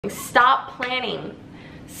Stop planning.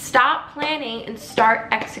 Stop planning and start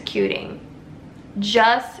executing.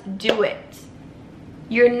 Just do it.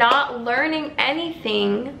 You're not learning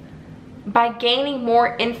anything by gaining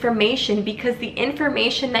more information, because the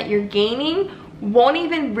information that you're gaining won't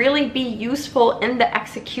even really be useful in the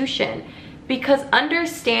execution. Because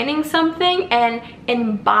understanding something and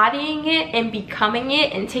embodying it and becoming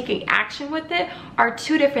it and taking action with it are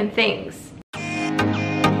two different things.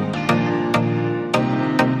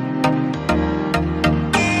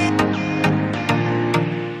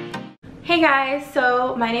 Hey guys,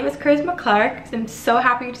 so my name is Charisma Clark. I'm so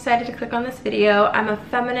happy you decided to click on this video. I'm a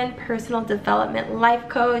feminine personal development life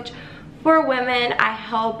coach for women. I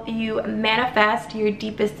help you manifest your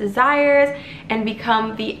deepest desires and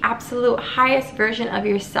become the absolute highest version of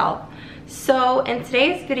yourself. So in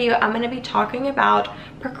today's video, I'm going to be talking about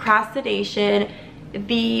procrastination,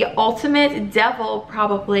 the ultimate devil,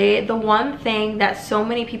 probably the one thing that so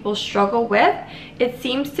many people struggle with. It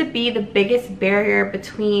seems to be the biggest barrier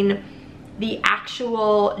between the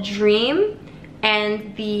actual dream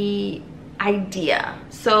and the idea.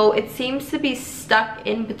 So it seems to be stuck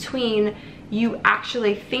in between you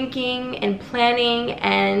actually thinking and planning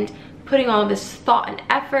and putting all this thought and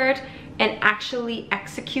effort and actually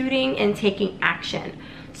executing and taking action.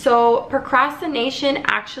 So procrastination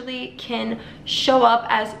actually can show up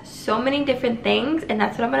as so many different things, and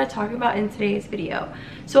that's what I'm going to talk about in today's video.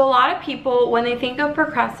 So a lot of people, when they think of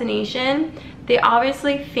procrastination, they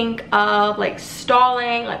obviously think of like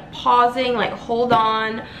stalling, like pausing, like hold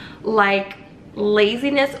on, like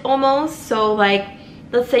laziness almost. So like,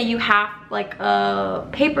 let's say you have like a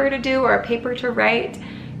paper to do or a paper to write,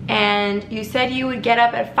 and you said you would get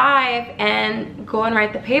up at 5 and go and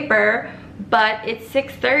write the paper, but it's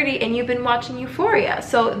 6:30 and you've been watching Euphoria.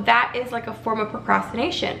 So that is like a form of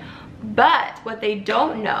procrastination. But what they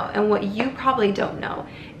don't know, and what you probably don't know,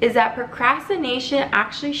 is that procrastination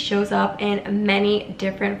actually shows up in many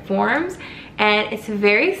different forms, and it's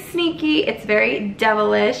very sneaky, it's very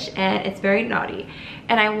devilish, and it's very naughty.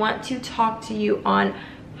 And I want to talk to you on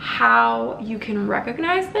how you can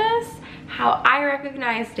recognize this, how I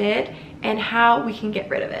recognized it, and how we can get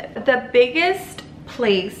rid of it. The biggest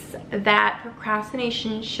place that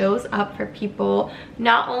procrastination shows up for people,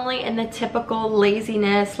 not only in the typical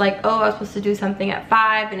laziness, like, oh, I was supposed to do something at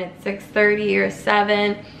 5 and it's 6:30 or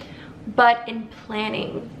 7, but in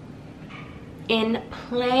planning. In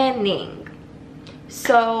planning.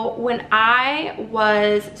 So when I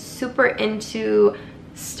was super into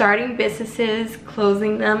starting businesses,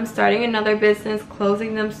 closing them, starting another business,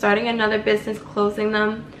 closing them, starting another business, closing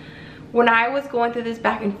them, when I was going through this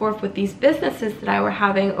back and forth with these businesses that I were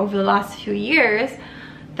having over the last few years,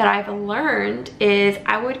 that I've learned is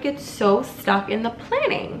I would get so stuck in the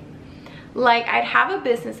planning. Like, I'd have a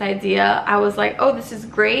business idea, I was like, oh, this is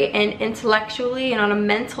great, and intellectually and on a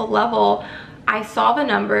mental level, I saw the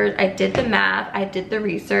numbers, I did the math, I did the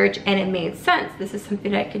research, and it made sense. This is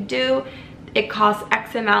something I could do. It costs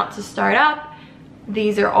X amount to start up.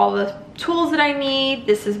 These are all the tools that I need.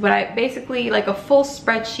 This is what I basically, like a full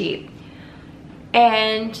spreadsheet.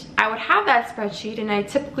 And I would have that spreadsheet, and I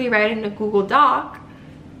typically write it in a Google Doc,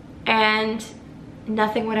 and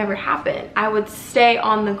nothing would ever happen. I would stay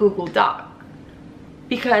on the Google Doc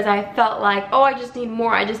because I felt like, oh, I just need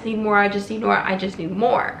more, I just need more, I just need more, I just need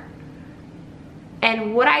more.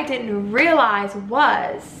 And what I didn't realize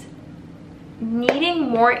was needing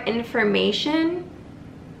more information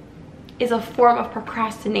is a form of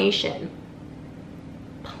procrastination.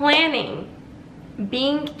 Planning,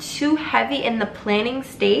 being too heavy in the planning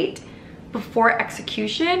state before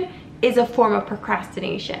execution, is a form of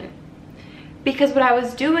procrastination. Because what I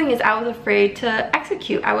was doing is I was afraid to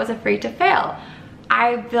execute. I was afraid to fail.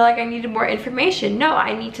 I feel like I needed more information. No,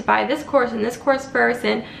 I need to buy this course and this course first.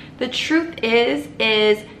 And the truth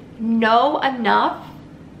is know enough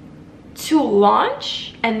to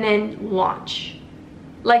launch and then launch.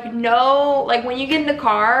 Like, no, like when you get in the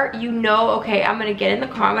car, you know, okay, I'm gonna get in the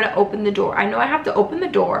car, I'm gonna open the door. I know I have to open the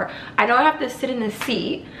door. I know I have to sit in the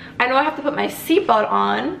seat. I know I have to put my seatbelt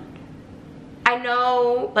on. I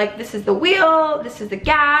know, like, this is the wheel, this is the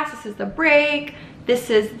gas, this is the brake,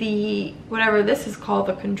 this is the, whatever this is called,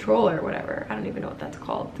 the controller, whatever. I don't even know what that's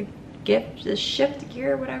called. The shift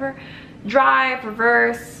gear, whatever. Drive,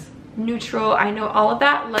 reverse, neutral. I know all of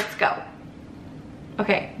that. Let's go.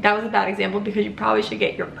 Okay, that was a bad example because you probably should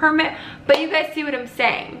get your permit, but you guys see what I'm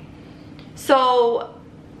saying. So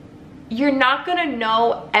you're not gonna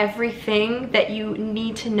know everything that you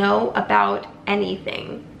need to know about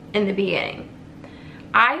anything in the beginning.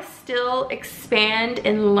 I still expand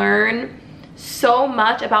and learn so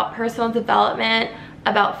much about personal development,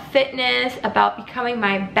 about fitness, about becoming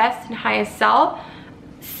my best and highest self,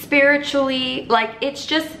 spiritually, like it's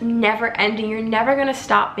just never ending. You're never gonna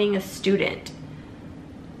stop being a student.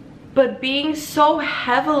 But being so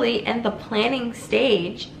heavily in the planning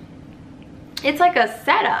stage, it's like a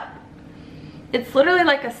setup. It's literally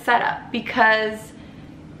like a setup, because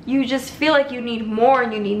you just feel like you need more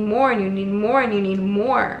and you need more and you need more and you need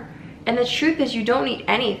more. And the truth is, you don't need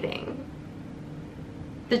anything.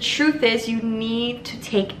 The truth is, you need to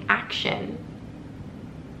take action.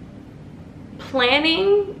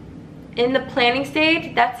 Planning, in the planning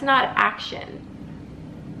stage, that's not action.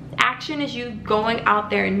 Action is you going out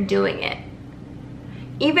there and doing it.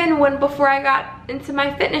 Even before I got into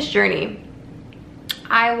my fitness journey,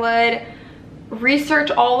 I would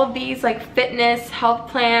research all of these like fitness health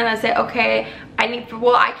plans. I say, okay, I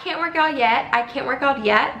can't work out yet. I can't work out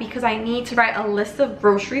yet because I need to write a list of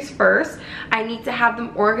groceries first. I need to have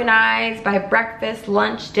them organized by breakfast,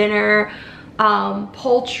 lunch, dinner,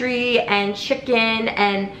 poultry and chicken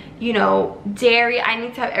and, you know, dairy. I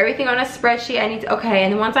need to have everything on a spreadsheet. Okay,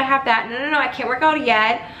 and then once I have that, no, I can't work out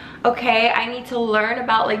yet. Okay, I need to learn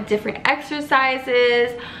about like different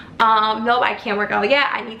exercises. No, I can't work out yet.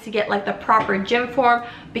 I need to get like the proper gym form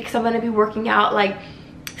because I'm going to be working out like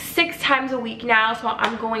 6 times a week now. So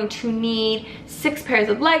I'm going to need 6 pairs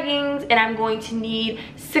of leggings, and I'm going to need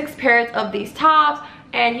 6 pairs of these tops.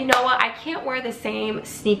 And you know what? I can't wear the same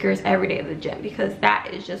sneakers every day at the gym because that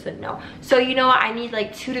is just a no. So you know what? I need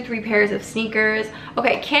like 2 to 3 pairs of sneakers.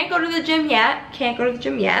 Okay, can't go to the gym yet. Can't go to the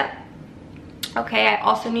gym yet. Okay, I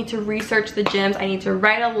also need to research the gyms. I need to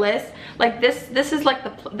write a list. Like this is what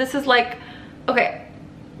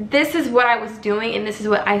I was doing, and this is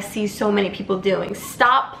what I see so many people doing.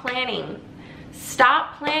 Stop planning.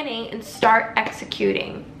 Stop planning and start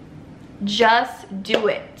executing. Just do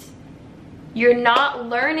it. You're not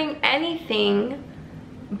learning anything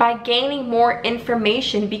by gaining more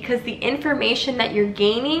information, because the information that you're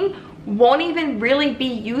gaining won't even really be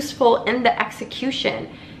useful in the execution.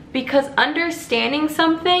 Because understanding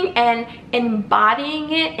something and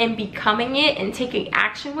embodying it and becoming it and taking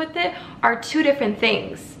action with it are 2 different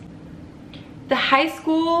things. The high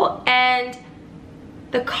school and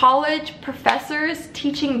the college professors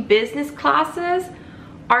teaching business classes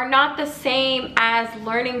are not the same as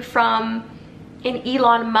learning from an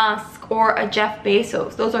Elon Musk or a Jeff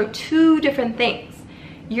Bezos. Those are 2 different things.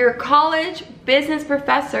 Your college business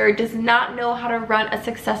professor does not know how to run a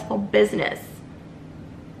successful business.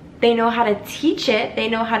 They know how to teach it. They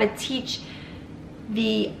know how to teach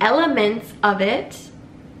the elements of it.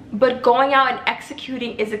 But going out and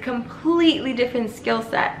executing is a completely different skill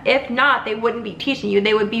set. If not, they wouldn't be teaching you.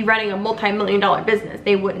 They would be running a multi-million-dollar business.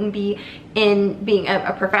 They wouldn't be in being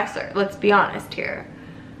a professor. Let's be honest here.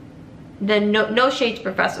 No shade to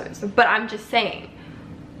professors. But I'm just saying,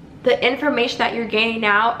 the information that you're gaining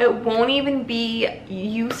now, it won't even be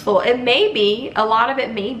useful. It may be. A lot of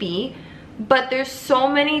it may be. But there's so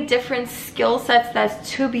many different skill sets that's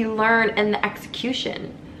to be learned in the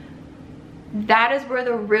execution. That is where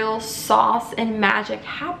the real sauce and magic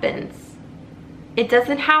happens. It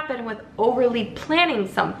doesn't happen with overly planning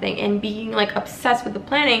something and being like obsessed with the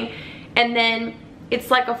planning, and then it's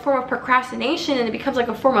like a form of procrastination and it becomes like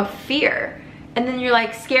a form of fear. And then you're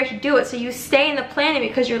like scared to do it. So you stay in the planning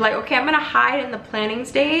because you're like, okay, I'm gonna hide in the planning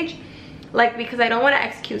stage. Like, because I don't want to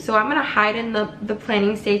execute, so I'm gonna hide in the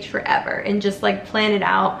planning stage forever and just like plan it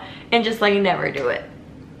out and just like never do it.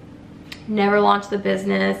 Never launch the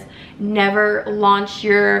business, never launch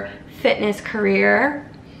your fitness career,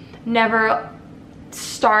 never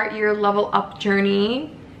start your level up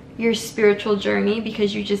journey, your spiritual journey,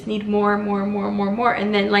 because you just need more and more and more and more and more.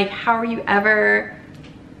 And then like, how are you ever,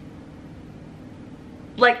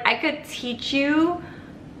 like, I could teach you,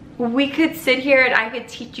 we could sit here and I could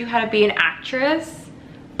teach you how to be an actress,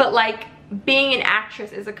 but like being an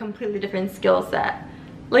actress is a completely different skill set.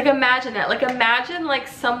 Like imagine that. Like imagine like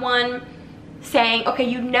someone saying, okay,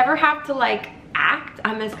 you never have to like act,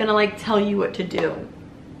 I'm just gonna like tell you what to do.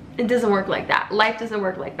 It doesn't work like that. Life doesn't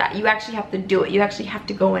work like that. You actually have to do it. You actually have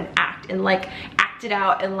to go and act and like act it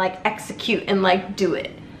out and like execute and like do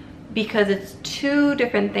it, because it's 2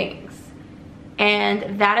 different things.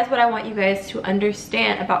 And that is what I want you guys to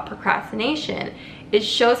understand about procrastination. It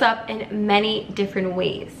shows up in many different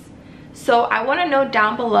ways. So I want to know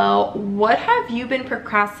down below, what have you been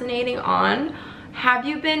procrastinating on? Have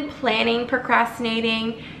you been planning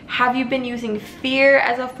procrastinating? Have you been using fear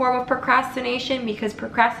as a form of procrastination? Because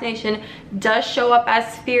procrastination does show up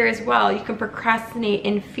as fear as well. You can procrastinate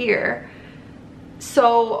in fear.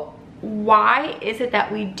 So why is it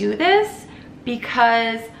that we do this?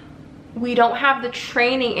 Because we don't have the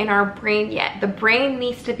training in our brain yet. The brain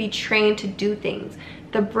needs to be trained to do things.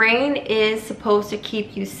 The brain is supposed to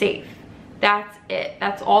keep you safe. That's it.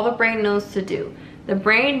 That's all the brain knows to do. The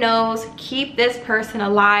brain knows keep this person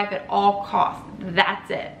alive at all costs.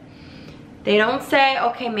 That's it. They don't say,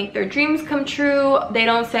 okay, make their dreams come true. They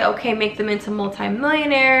don't say, okay, make them into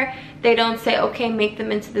multi-millionaire. They don't say, okay, make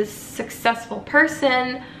them into this successful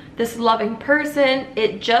person, this loving person.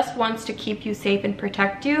 It just wants to keep you safe and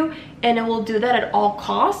protect you, and it will do that at all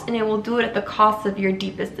costs, and it will do it at the cost of your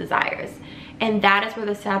deepest desires. And that is where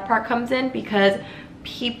the sad part comes in, because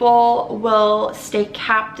people will stay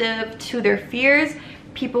captive to their fears.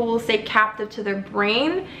 People will stay captive to their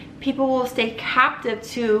brain. People will stay captive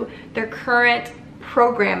to their current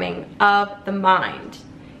programming of the mind.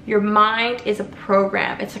 Your mind is a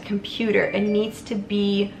program. It's a computer. It needs to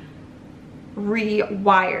be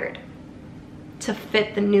rewired to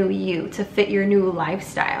fit the new you, to fit your new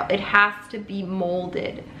lifestyle. It has to be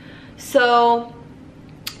molded. So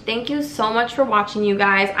thank you so much for watching, you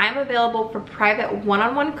guys. I'm available for private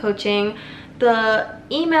one-on-one coaching. The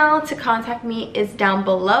email to contact me is down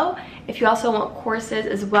below. If you also want courses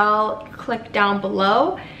as well, click down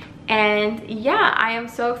below. And yeah, I am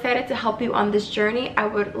so excited to help you on this journey. I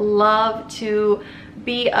would love to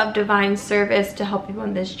be of divine service to help you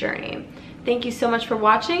on this journey. Thank you so much for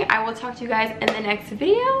watching. I will talk to you guys in the next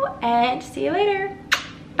video, and see you later.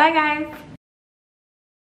 Bye, guys.